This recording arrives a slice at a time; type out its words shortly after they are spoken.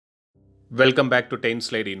Welcome back to 10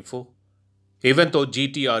 Slide Info. Even though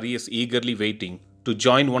GTRE is eagerly waiting to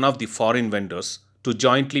join one of the foreign vendors to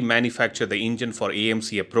jointly manufacture the engine for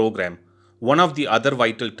AMCA program, one of the other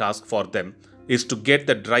vital tasks for them is to get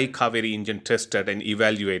the dry Kaveri engine tested and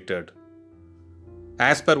evaluated.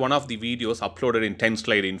 As per one of the videos uploaded in 10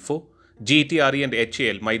 Slide Info, GTRE and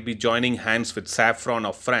HAL might be joining hands with Safran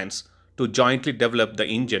of France to jointly develop the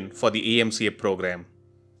engine for the AMCA program.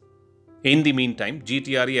 In the meantime,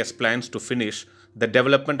 GTRE has plans to finish the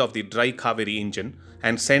development of the dry Kaveri engine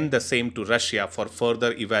and send the same to Russia for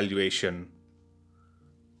further evaluation.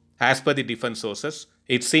 As per the defense sources,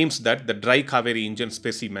 it seems that the dry Kaveri engine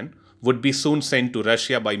specimen would be soon sent to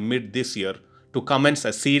Russia by mid this year to commence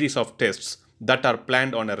a series of tests that are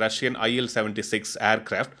planned on a Russian IL-76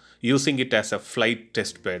 aircraft using it as a flight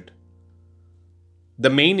test bed.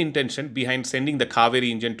 The main intention behind sending the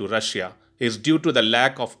Kaveri engine to Russia is due to the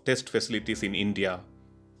lack of test facilities in India.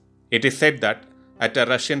 It is said that at a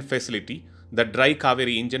Russian facility, the dry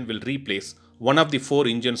Kaveri engine will replace one of the 4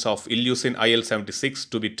 engines of Ilyushin IL-76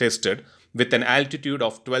 to be tested with an altitude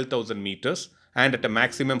of 12,000 meters and at a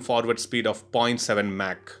maximum forward speed of 0.7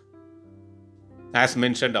 Mach. As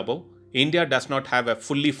mentioned above, India does not have a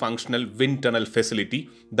fully functional wind tunnel facility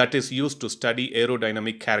that is used to study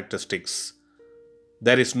aerodynamic characteristics.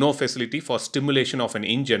 There is no facility for stimulation of an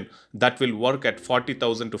engine that will work at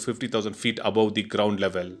 40,000 to 50,000 feet above the ground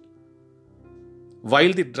level.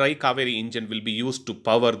 While the dry Kaveri engine will be used to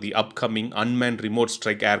power the upcoming unmanned remote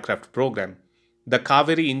strike aircraft program, the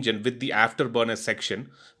Kaveri engine with the afterburner section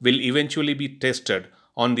will eventually be tested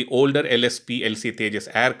on the older LSP-LC Tejas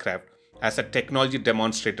aircraft as a technology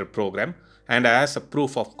demonstrator program and as a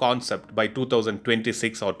proof of concept by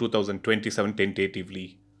 2026 or 2027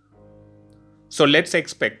 tentatively. So let's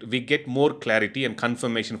expect we get more clarity and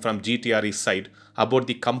confirmation from GTRE's side about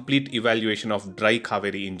the complete evaluation of dry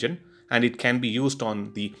Kaveri engine, and it can be used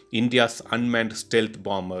on the India's unmanned stealth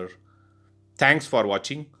bomber. Thanks for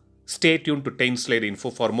watching. Stay tuned to 10 Slide Info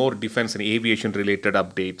for more defense and aviation related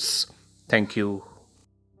updates. Thank you.